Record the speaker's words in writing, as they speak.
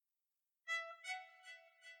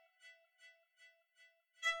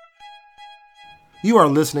You are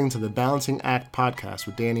listening to the Balancing Act podcast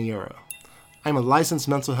with Danny Euro. I'm a licensed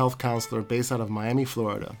mental health counselor based out of Miami,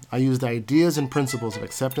 Florida. I use the ideas and principles of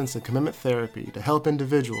acceptance and commitment therapy to help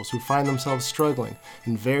individuals who find themselves struggling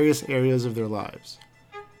in various areas of their lives.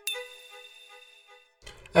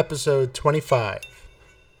 Episode 25,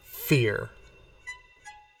 Fear.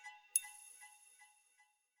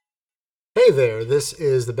 Hey there, this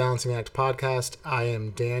is the Balancing Act podcast. I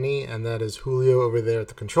am Danny, and that is Julio over there at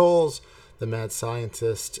the controls, the mad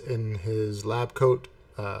scientist in his lab coat,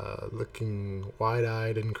 looking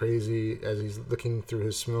wide-eyed and crazy as he's looking through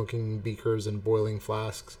his smoking beakers and boiling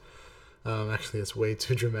flasks. Actually, it's way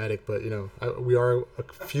too dramatic, but we are we're a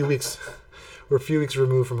few weeks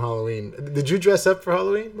removed from Halloween. Did you dress up for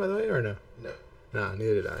Halloween, by the way, or no? No,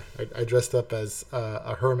 neither did I. I dressed up as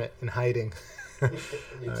a hermit in hiding,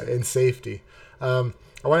 in safety.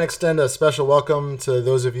 I want to extend a special welcome to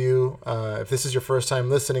those of you. If this is your first time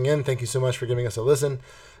listening in, thank you so much for giving us a listen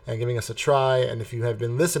and giving us a try. And if you have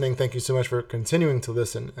been listening, thank you so much for continuing to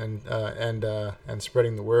listen and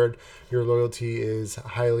spreading the word. Your loyalty is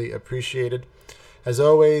highly appreciated. As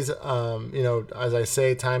always, as I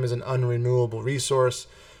say, time is an unrenewable resource,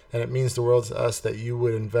 and it means the world to us that you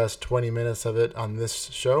would invest 20 minutes of it on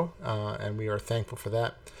this show, and we are thankful for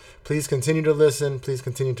that. Please continue to listen. Please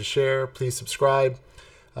continue to share. Please subscribe,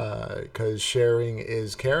 because sharing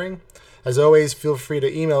is caring. As always, feel free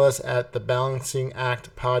to email us at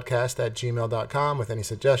thebalancingactpodcast@gmail.com with any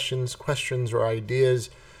suggestions, questions, or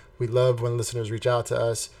ideas. We love when listeners reach out to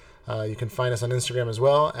us. You can find us on Instagram as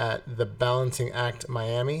well at The Balancing Act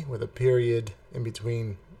Miami with a period in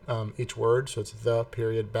between each word. So it's the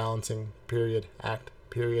period balancing period act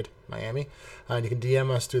period Miami. And you can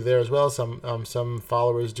DM us through there as well. Some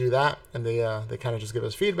followers do that, and they kind of just give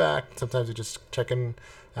us feedback. Sometimes they just check in,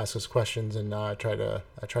 ask us questions, and I try to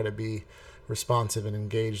be responsive and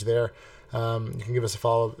engaged there. You can give us a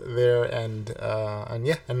follow there,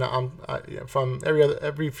 from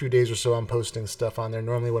every few days or so, I'm posting stuff on there.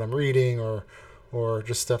 Normally, what I'm reading or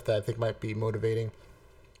just stuff that I think might be motivating.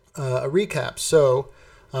 A recap. So,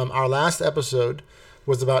 our last episode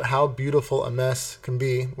was about how beautiful a mess can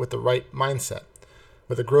be with the right mindset.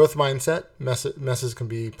 With a growth mindset, messes can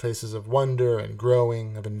be places of wonder and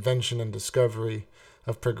growing, of invention and discovery,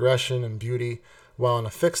 of progression and beauty, while in a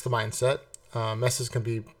fixed mindset, messes can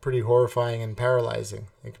be pretty horrifying and paralyzing.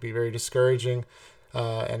 It can be very discouraging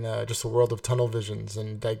and just a world of tunnel visions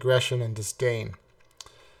and digression and disdain.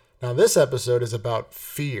 Now, this episode is about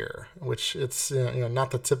fear, which it's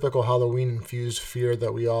not the typical Halloween-infused fear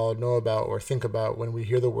that we all know about or think about when we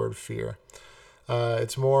hear the word fear.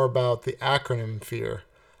 It's more about the acronym FEAR,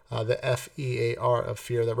 the FEAR of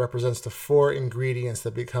fear, that represents the four ingredients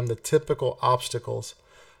that become the typical obstacles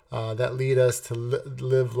that lead us to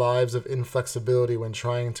live lives of inflexibility when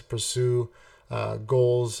trying to pursue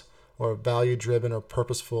goals or value-driven or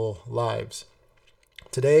purposeful lives.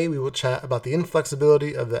 Today, we will chat about the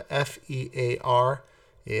inflexibility of the FEAR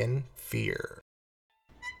in fear.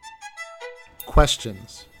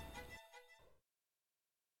 Questions.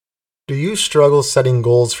 Do you struggle setting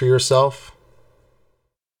goals for yourself?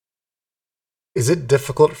 Is it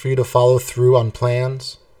difficult for you to follow through on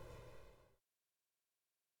plans?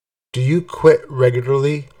 Do you quit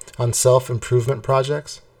regularly on self-improvement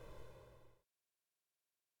projects?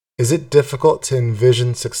 Is it difficult to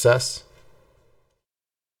envision success?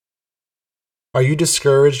 Are you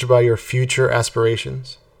discouraged by your future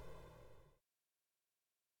aspirations?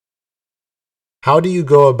 How do you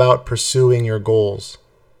go about pursuing your goals?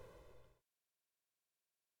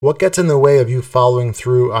 What gets in the way of you following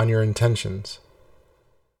through on your intentions?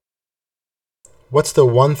 What's the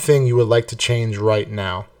one thing you would like to change right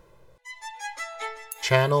now?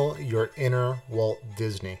 Channel your inner Walt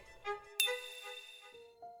Disney.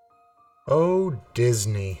 Oh,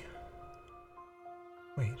 Disney.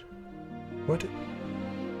 Wait. What?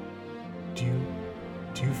 Do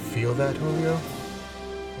you feel that, Julio?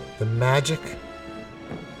 The magic?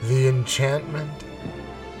 The enchantment?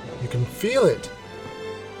 You can feel it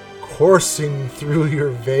coursing through your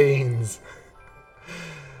veins.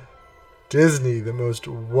 Disney, the most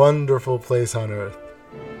wonderful place on earth.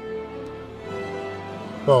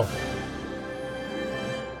 Well,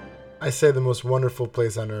 I say the most wonderful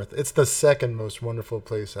place on earth. It's the second most wonderful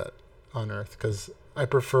place on earth, because I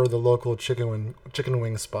prefer the local chicken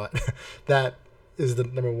wing spot. That is the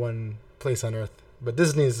number one place on earth. But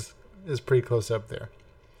Disney is pretty close up there.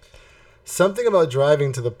 Something about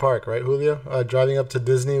driving to the park, right, Julio? Driving up to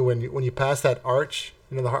Disney when you pass that arch,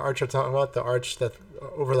 the arch I'm talking about, the arch that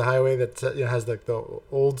over the highway that has like the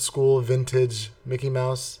old school vintage Mickey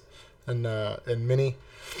Mouse and Minnie.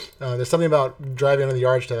 There's something about driving under the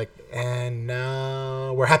arch that like, and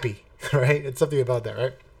now we're happy, right? It's something about that,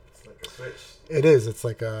 right? It's like a switch. It is. It's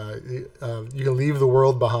like you can leave the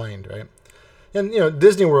world behind, right? And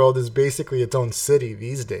Disney World is basically its own city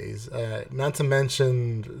these days. Not to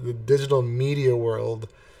mention the digital media world.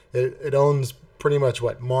 It owns pretty much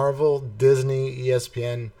what Marvel, Disney,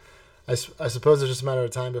 ESPN. I suppose it's just a matter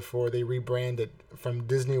of time before they rebrand it from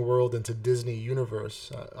Disney World into Disney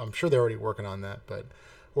Universe. I'm sure they're already working on that,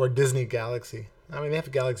 or Disney Galaxy. I mean, they have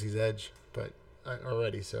Galaxy's Edge, but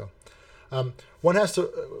already so. One has to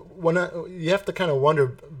you have to kind of wonder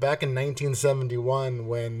back in 1971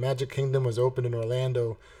 when Magic Kingdom was opened in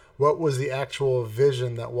Orlando, what was the actual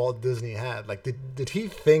vision that Walt Disney had? Like, did he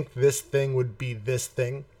think this thing would be this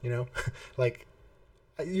thing? Like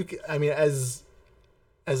I mean, as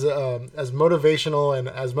motivational and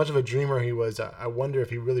as much of a dreamer he was, I wonder if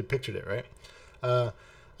he really pictured it, right?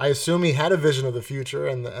 I assume he had a vision of the future,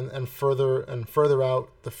 and further out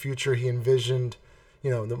the future he envisioned.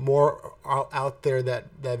 The more out there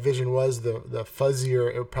that vision was, the fuzzier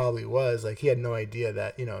it probably was. Like, he had no idea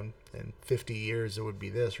that in 50 years it would be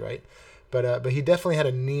this, right? But he definitely had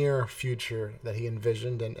a near future that he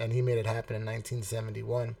envisioned, and he made it happen in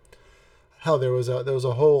 1971. Hell, there was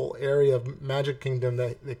a whole area of Magic Kingdom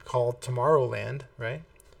that they called Tomorrowland, right?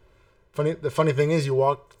 The funny thing is, you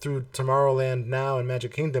walk through Tomorrowland now in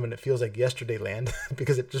Magic Kingdom, and it feels like yesterday land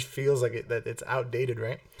because it just feels like that it's outdated,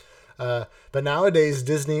 right? But nowadays,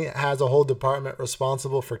 Disney has a whole department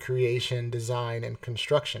responsible for creation, design, and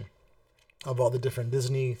construction of all the different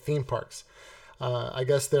Disney theme parks. I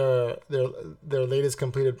guess their latest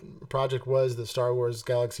completed project was the Star Wars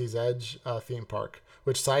Galaxy's Edge theme park.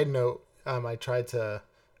 Which, side note, I tried to,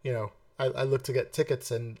 I looked to get tickets,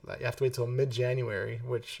 and you have to wait till mid-January,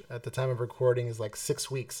 which at the time of recording is like 6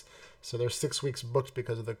 weeks. So there's 6 weeks booked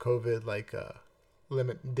because of the COVID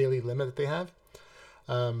daily limit that they have.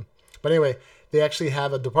 But anyway, they actually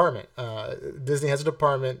have a department. Disney has a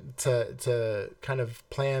department to kind of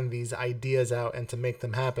plan these ideas out and to make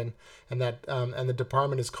them happen. And the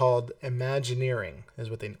department is called Imagineering, is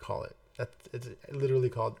what they call it. It's literally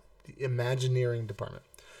called the Imagineering department,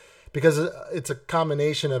 because it's a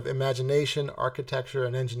combination of imagination, architecture,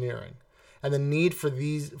 and engineering. And the need for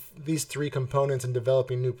these three components in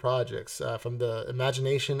developing new projects, from the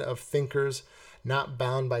imagination of thinkers not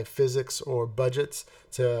bound by physics or budgets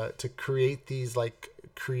to create these like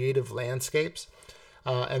creative landscapes.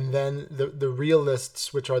 And then the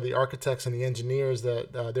realists, which are the architects and the engineers,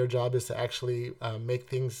 that their job is to actually make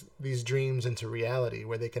these dreams into reality,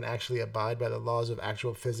 where they can actually abide by the laws of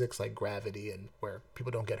actual physics, like gravity, and where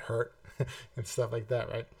people don't get hurt and stuff like that,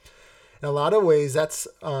 right? In a lot of ways, that's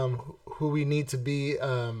who we need to be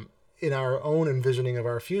in our own envisioning of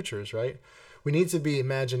our futures, right? We need to be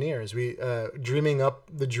Imagineers. We dreaming up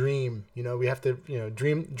the dream. We have to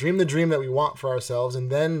dream the dream that we want for ourselves,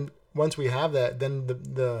 and then once we have that, then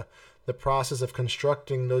the process of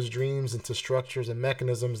constructing those dreams into structures and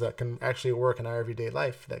mechanisms that can actually work in our everyday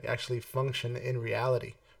life, that actually function in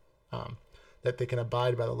reality, that they can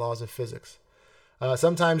abide by the laws of physics.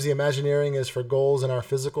 Sometimes the Imagineering is for goals in our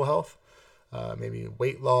physical health, maybe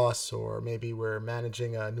weight loss, or maybe we're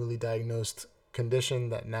managing a newly diagnosed condition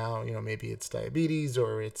that now, maybe it's diabetes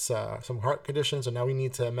or it's some heart condition. So now we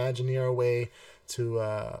need to Imagineer a way to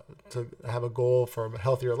have a goal for a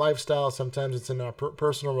healthier lifestyle. Sometimes it's in our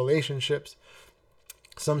personal relationships.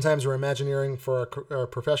 Sometimes we're Imagineering for our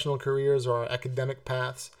professional careers or our academic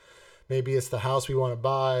paths. Maybe it's the house we want to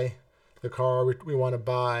buy, the car we want to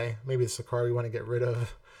buy. Maybe it's the car we want to get rid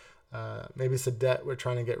of. Maybe it's the debt we're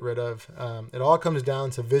trying to get rid of. It all comes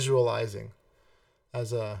down to visualizing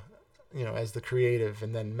as the creative,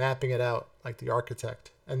 and then mapping it out like the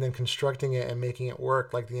architect, and then constructing it and making it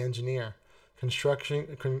work like the engineer.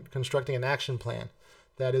 Constructing an action plan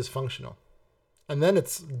that is functional, and then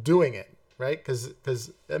it's doing it, right?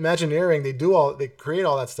 Because Imagineering, they create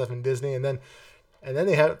all that stuff in Disney, and then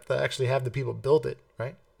they have to actually have the people build it,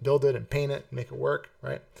 right? Build it and paint it, and make it work,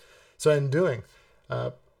 right? So in doing,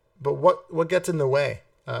 but what gets in the way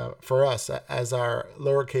for us as our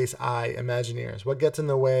lowercase I Imagineers? What gets in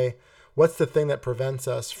the way? What's the thing that prevents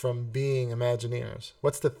us from being Imagineers?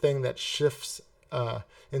 What's the thing that shifts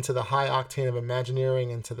into the high octane of Imagineering,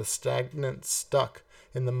 into the stagnant, stuck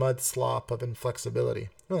in the mud slop of InFlexibility?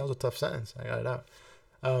 Oh, that was a tough sentence. I got it out.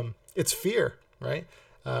 It's fear, right?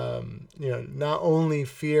 Not only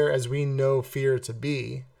fear as we know fear to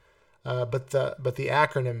be, but the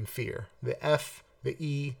acronym FEAR, the F, the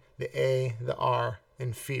E, the A, the R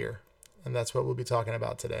in fear, and that's what we'll be talking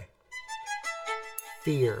about today.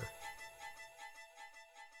 Fear.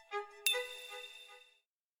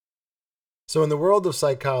 So in the world of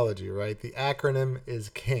psychology, right, the acronym is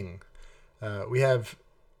king. We have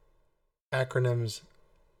acronyms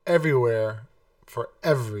everywhere for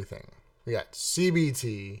everything. You got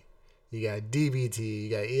CBT, you got DBT, you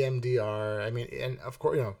got EMDR. I mean, and of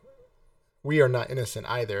course, we are not innocent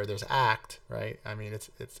either. There's ACT, right? I mean, it's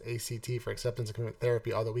ACT for acceptance and commitment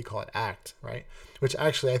therapy, although we call it ACT, right? Which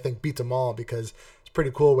actually I think beats them all, because it's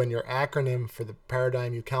pretty cool when your acronym for the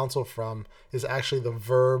paradigm you counsel from is actually the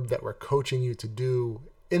verb that we're coaching you to do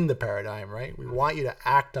in the paradigm, right? We want you to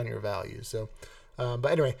act on your values. So,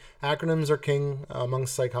 but anyway, acronyms are king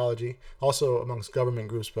amongst psychology, also amongst government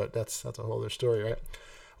groups, but that's a whole other story, right?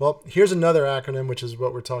 Well, here's another acronym, which is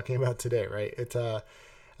what we're talking about today, right? It's the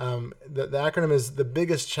acronym is the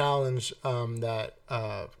biggest challenge that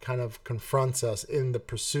kind of confronts us in the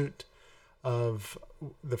pursuit of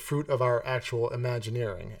the fruit of our actual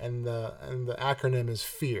Imagineering, and the acronym is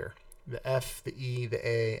FEAR. The F, the E, the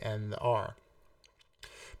A, and the R.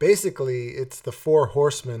 Basically, it's the Four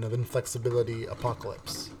Horsemen of InFlexibility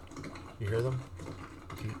Apocaplypse. You hear them?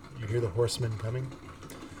 You hear the horsemen coming?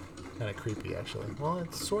 Kind of creepy, actually. Well,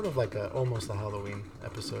 it's sort of like almost a Halloween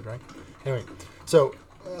episode, right? Anyway, so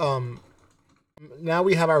now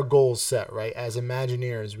we have our goals set, right? As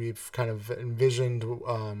Imagineers, we've kind of envisioned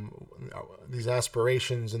these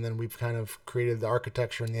aspirations, and then we've kind of created the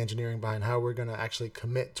architecture and the engineering behind how we're going to actually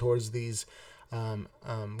commit towards these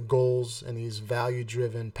goals and these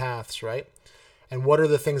value-driven paths, right? And what are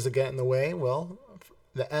the things that get in the way? Well,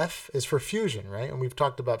 the F is for fusion, right? And we've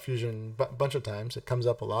talked about fusion a bunch of times. It comes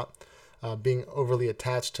up a lot. Being overly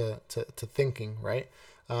attached to thinking, right?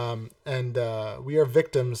 And we are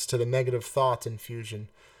victims to the negative thoughts in fusion.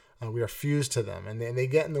 We are fused to them, and they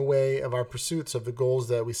get in the way of our pursuits of the goals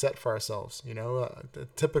that we set for ourselves. The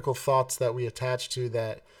typical thoughts that we attach to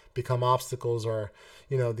that become obstacles are,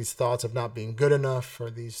 these thoughts of not being good enough,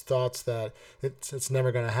 or these thoughts that it's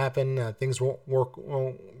never going to happen. Things won't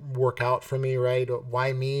work out for me, right?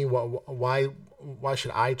 Why me? Why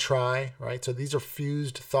should I try, right? So these are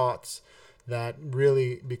fused thoughts that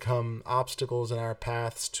really become obstacles in our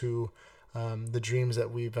paths to the dreams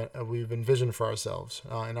that we've envisioned for ourselves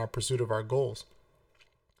in our pursuit of our goals.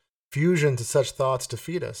 Fusion to such thoughts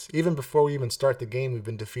defeat us. Even before we even start the game, we've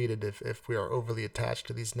been defeated if we are overly attached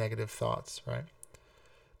to these negative thoughts, right?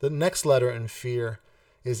 The next letter in fear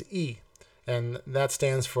is E, and that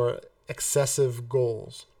stands for excessive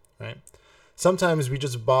goals, right? Sometimes we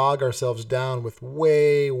just bog ourselves down with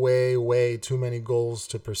way, way, way too many goals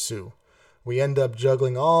to pursue. We end up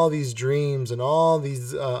juggling all these dreams, and all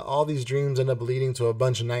these dreams end up leading to a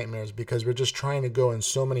bunch of nightmares, because we're just trying to go in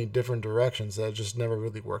so many different directions that it just never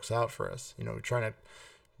really works out for us.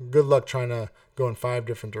 Good luck trying to go in 5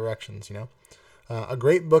 different directions. A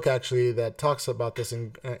great book actually that talks about this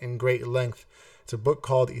in great length. It's a book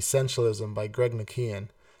called Essentialism by Greg McKeown,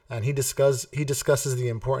 and he discusses the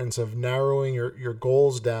importance of narrowing your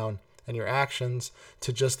goals down and your actions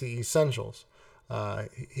to just the essentials.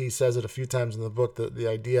 He says it a few times in the book, the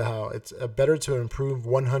idea how it's better to improve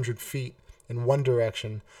 100 feet in one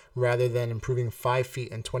direction rather than improving 5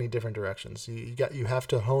 feet in 20 different directions. You have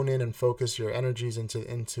to hone in and focus your energies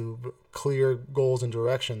into clear goals and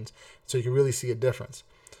directions so you can really see a difference.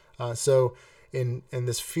 So in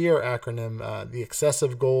this FEAR acronym, the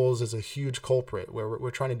excessive goals is a huge culprit, where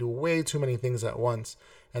we're trying to do way too many things at once,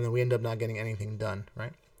 and then we end up not getting anything done,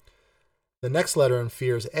 right? The next letter in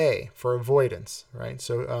fear is A, for avoidance, right?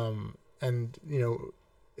 So,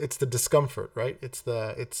 it's the discomfort, right? It's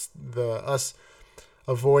the us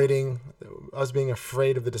avoiding, us being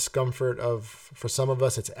afraid of the discomfort of, for some of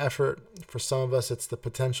us, it's effort. For some of us, it's the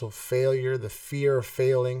potential failure, the fear of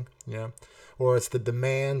failing, or it's the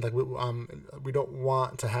demand. Like we don't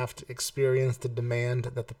want to have to experience the demand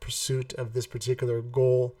that the pursuit of this particular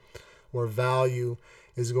goal or value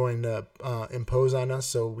is going to impose on us,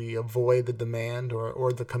 so we avoid the demand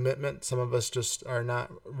or the commitment. Some of us just are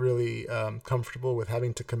not really comfortable with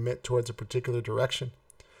having to commit towards a particular direction,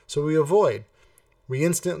 so we avoid. We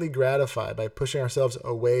instantly gratify by pushing ourselves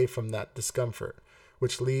away from that discomfort,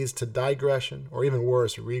 which leads to digression, or even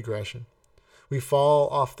worse, regression. We fall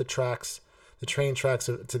off the train tracks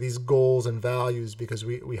to these goals and values because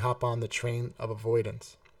we hop on the train of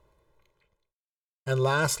avoidance. And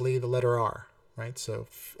lastly, the letter R. Right, so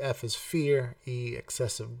F is fear, E,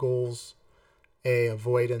 excessive goals, A,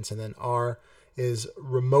 avoidance, and then R is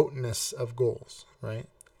remoteness of goals. Right,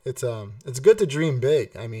 it's good to dream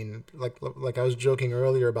big. I mean, like I was joking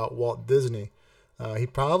earlier about Walt Disney, he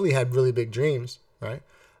probably had really big dreams, right?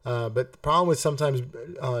 But the problem with sometimes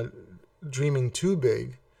dreaming too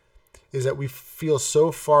big is that we feel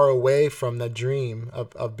so far away from the dream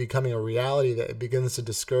of becoming a reality that it begins to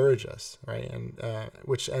discourage us, right? And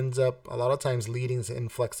which ends up a lot of times leading to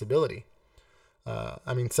inflexibility.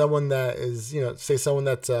 I mean, someone that is, say someone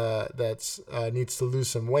that's needs to lose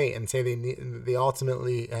some weight, and say they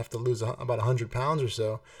ultimately have to lose about 100 pounds or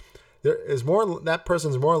so. That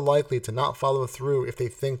person's more likely to not follow through if they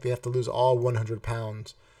think they have to lose all 100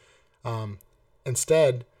 pounds.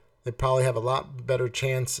 Instead, they probably have a lot better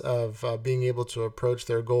chance of being able to approach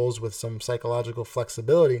their goals with some psychological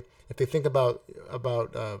flexibility if they think about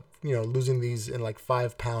losing these in like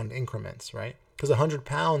 5-pound increments, right? Because 100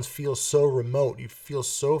 pounds feels so remote. You feel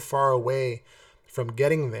so far away from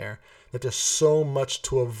getting there that there's so much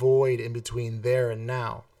to avoid in between there and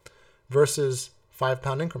now, versus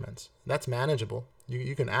 5-pound increments. That's manageable.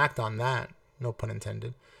 You can act on that, no pun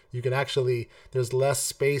intended. You can actually, there's less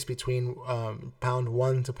space between pound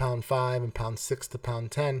 1 to pound 5 and pound 6 to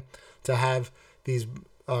pound 10 to have these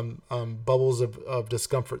bubbles of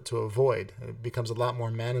discomfort to avoid. It becomes a lot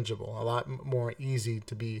more manageable, a lot more easy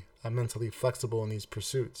to be mentally flexible in these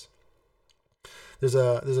pursuits. There's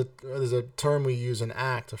a term we use in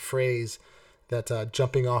ACT, a phrase, that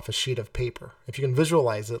jumping off a sheet of paper. If you can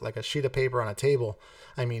visualize it like a sheet of paper on a table,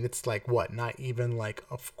 I mean, it's like not even like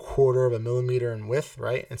a quarter of a millimeter in width,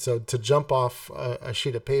 right? And so to jump off a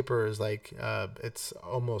sheet of paper is like, it's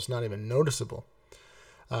almost not even noticeable.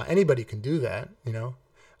 Anybody can do that, And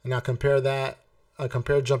now compare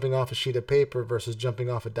jumping off a sheet of paper versus jumping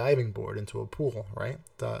off a diving board into a pool, right?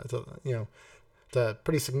 It's a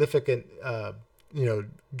pretty significant,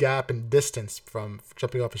 gap in distance from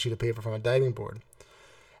jumping off a sheet of paper from a diving board.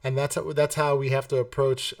 And that's how we have to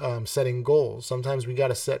approach setting goals. Sometimes we got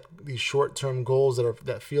to set these short-term goals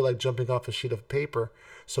that feel like jumping off a sheet of paper,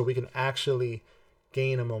 so we can actually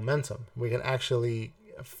gain a momentum. We can actually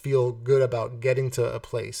feel good about getting to a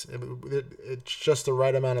place. It's just the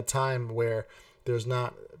right amount of time where there's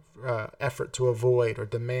not effort to avoid or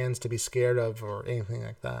demands to be scared of or anything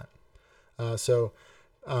like that. So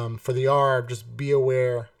for the R, just be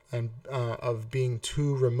aware of being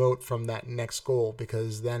too remote from that next goal,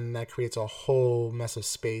 because then that creates a whole mess of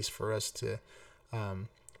space for us to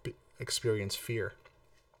experience fear.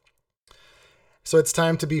 So it's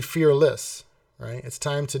time to be fearless, right? It's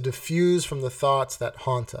time to diffuse from the thoughts that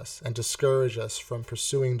haunt us and discourage us from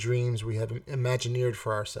pursuing dreams we have imagineered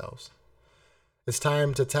for ourselves. It's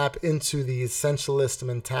time to tap into the essentialist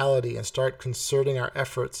mentality and start concerting our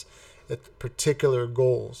efforts at particular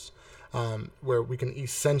goals, where we can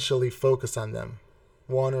essentially focus on them,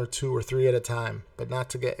 1 or 2 or 3 at a time, but not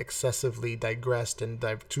to get excessively digressed and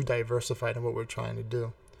too diversified in what we're trying to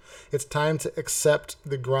do. It's time to accept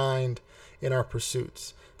the grind in our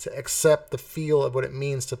pursuits, to accept the feel of what it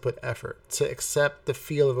means to put effort, to accept the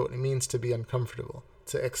feel of what it means to be uncomfortable,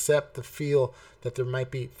 to accept the feel that there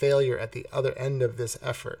might be failure at the other end of this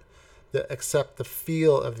effort, to accept the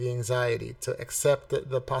feel of the anxiety, to accept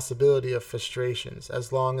the possibility of frustrations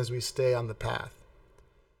as long as we stay on the path.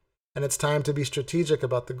 And it's time to be strategic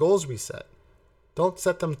about the goals we set. Don't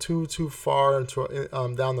set them too far into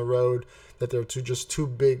down the road that they're too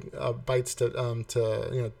big bites to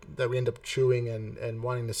that we end up chewing and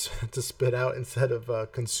wanting to spit out instead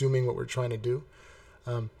of consuming what we're trying to do.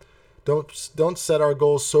 Don't set our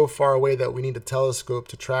goals so far away that we need a telescope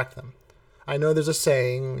to track them. I know there's a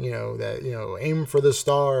saying, that aim for the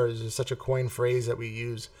stars is such a coined phrase that we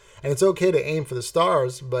use, and it's okay to aim for the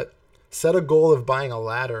stars, but set a goal of buying a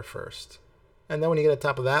ladder first. And then when you get to the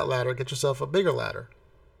top of that ladder, get yourself a bigger ladder,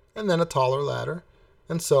 and then a taller ladder,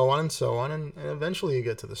 and so on, and eventually you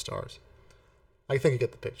get to the stars. I think you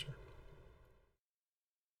get the picture.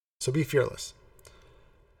 So be fearless.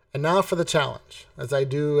 And now for the challenge. As I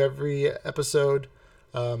do every episode,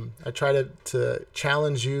 I try to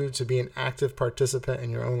challenge you to be an active participant in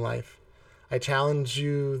your own life. I challenge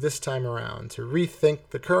you this time around to rethink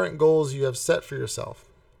the current goals you have set for yourself.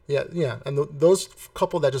 Yeah. And those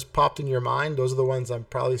couple that just popped in your mind, those are the ones I'm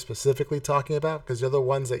probably specifically talking about, because they're the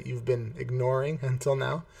ones that you've been ignoring until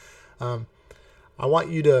now. I want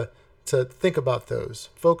you to think about those,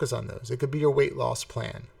 focus on those. It could be your weight loss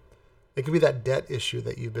plan. It could be that debt issue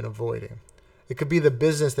that you've been avoiding. It could be the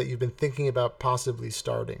business that you've been thinking about possibly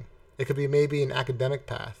starting. It could be maybe an academic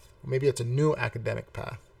path. Maybe it's a new academic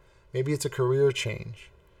path. Maybe it's a career change.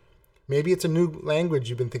 Maybe it's a new language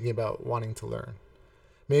you've been thinking about wanting to learn.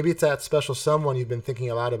 Maybe it's that special someone you've been thinking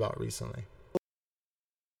a lot about recently.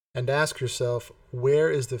 And ask yourself, where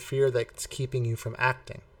is the fear that's keeping you from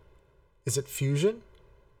acting? Is it fusion?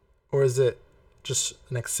 Or is it just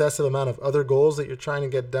an excessive amount of other goals that you're trying to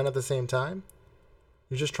get done at the same time?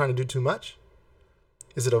 You're just trying to do too much?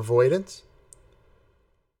 Is it avoidance?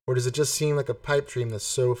 Or does it just seem like a pipe dream that's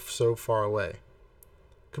so far away?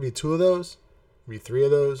 Could be 2 of those, maybe 3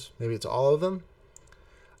 of those, maybe it's all of them.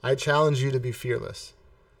 I challenge you to be fearless.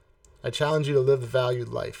 I challenge you to live the valued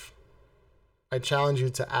life. I challenge you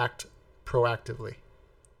to act proactively.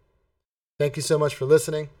 Thank you so much for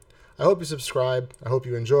listening. I hope you subscribe. I hope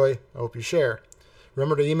you enjoy. I hope you share.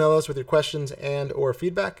 Remember to email us with your questions and or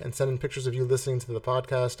feedback, and send in pictures of you listening to the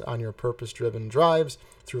podcast on your purpose-driven drives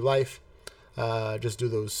through life. Just do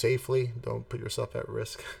those safely. Don't put yourself at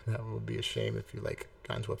risk. That would be a shame if you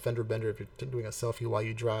got into a fender bender, if you're doing a selfie while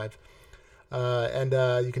you drive. And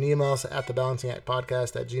you can email us at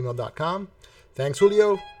thebalancingactpodcast@gmail.com. Thanks,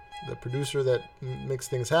 Julio, the producer that makes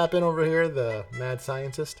things happen over here, the mad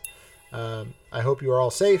scientist. I hope you are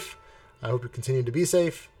all safe. I hope you continue to be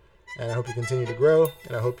safe. And I hope you continue to grow.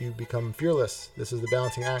 And I hope you become fearless. This is The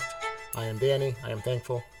Balancing Act. I am Danny. I am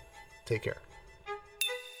thankful. Take care.